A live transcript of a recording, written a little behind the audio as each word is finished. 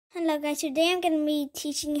Hello guys, today I'm going to be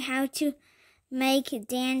teaching you how to make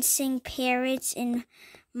dancing parrots in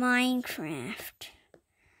Minecraft.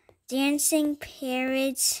 Dancing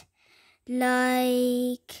parrots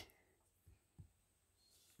like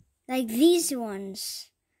these ones.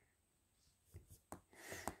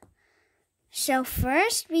 So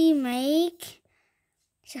first we make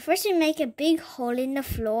a big hole in the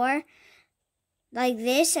floor like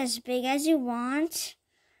this, as big as you want.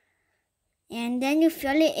 And then you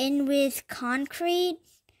fill it in with concrete,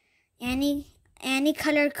 any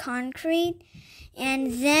colored concrete,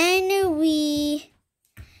 and then we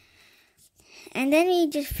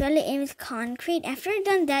just fill it in with concrete. After you've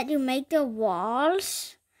done that, you make the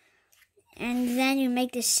walls, and then you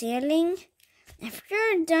make the ceiling. After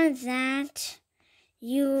you've done that,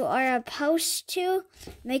 you are supposed to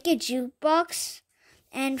make a jukebox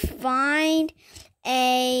and find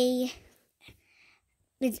a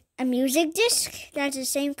music disc that's the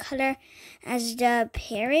same color as the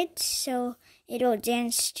parrot, so it'll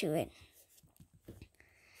dance to it.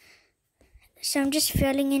 So I'm just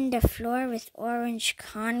filling in the floor with orange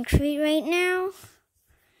concrete right now.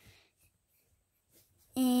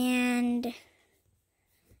 And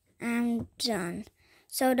I'm done.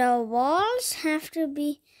 So the walls have to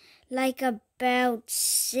be like about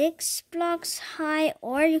 6 blocks high,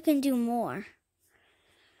 or you can do more.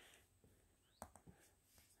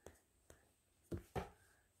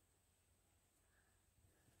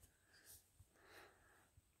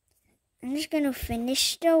 I'm just going to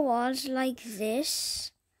finish the walls like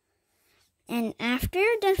this. And after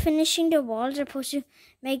you're done finishing the walls, you're supposed to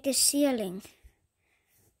make the ceiling.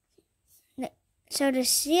 So the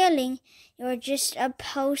ceiling, you're just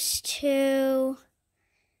supposed to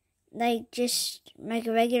just make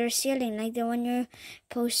a regular ceiling, like the one you're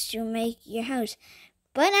supposed to make your house.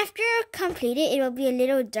 But after you complete it, it will be a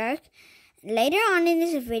little dark. Later on in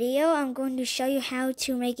this video, I'm going to show you how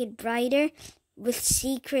to make it brighter with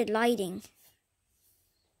secret lighting.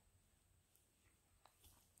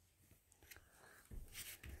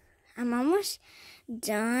 I'm almost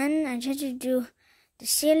done. I just have to do the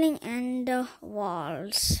ceiling and the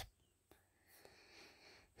walls.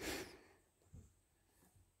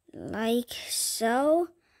 Like so.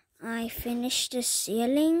 I finished the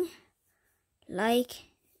ceiling like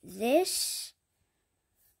this.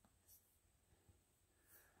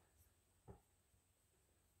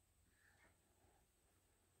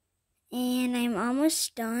 And I'm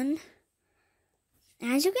almost done.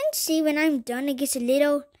 As you can see, when I'm done, it gets a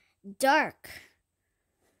little dark.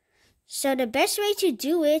 So the best way to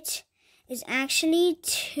do it is actually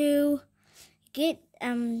to get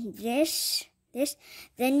this.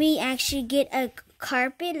 Then we actually get a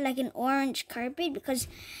carpet, like an orange carpet, because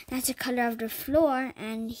that's the color of the floor.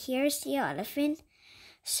 And here's the elephant.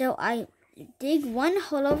 So I dig one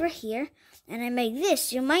hole over here, and I make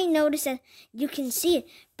this. You might notice that you can see it,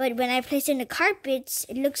 but when I place it in the carpets,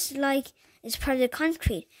 it looks like it's part of the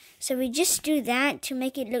concrete. So we just do that to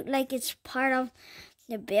make it look like it's part of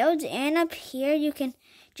the build. And up here, you can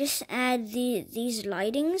just add these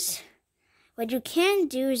lightings. What you can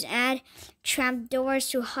do is add trapdoors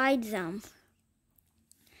to hide them.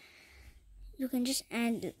 You can just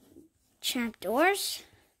add trapdoors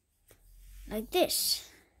like this.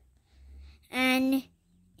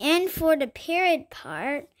 And for the parrot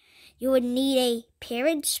part, you would need a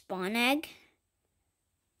parrot spawn egg.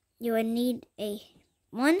 You would need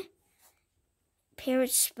one parrot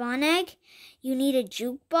spawn egg. You need a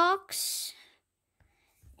jukebox.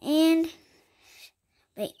 And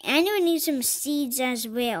you would need some seeds as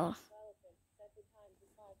well.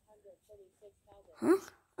 Huh?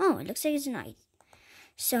 Oh, it looks like it's night.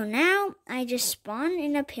 So now I just spawn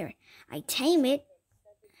in a parrot. I tame it.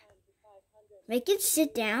 Make it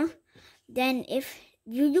sit down. Then if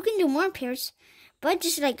you can do more parrots, but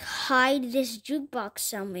just hide this jukebox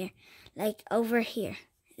somewhere, like over here.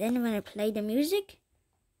 Then when I play the music,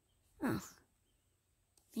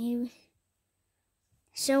 maybe.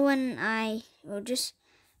 So when I will just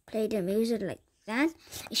play the music like that,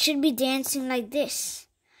 it should be dancing like this.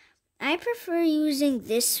 I prefer using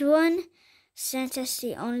this one since that's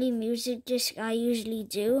the only music disc I usually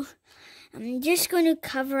do. I'm just going to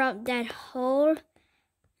cover up that hole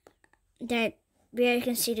where you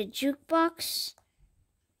can see the jukebox.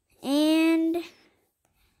 And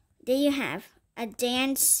there you have a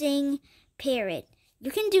dancing parrot. You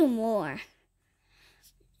can do more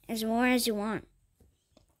as you want.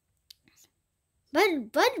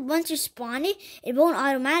 But once you spawn it, it won't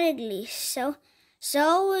automatically. So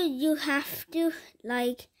you have to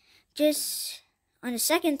just on the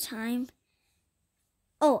second time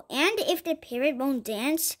Oh, and if the parrot won't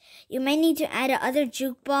dance, you might need to add another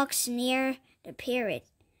jukebox near the parrot.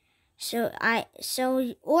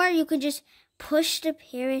 Or you could just push the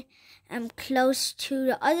parrot close to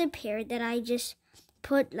the other parrot that I just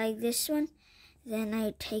put, like this one. Then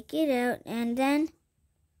I take it out, and then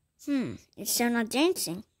it's still not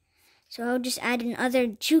dancing. So I'll just add another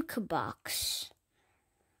jukebox.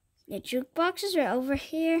 The jukeboxes are over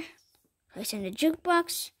here. Place in the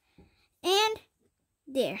jukebox, and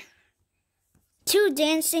there. 2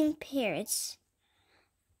 dancing parrots.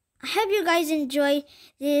 I hope you guys enjoyed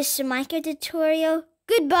this Minecraft tutorial.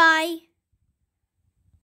 Goodbye!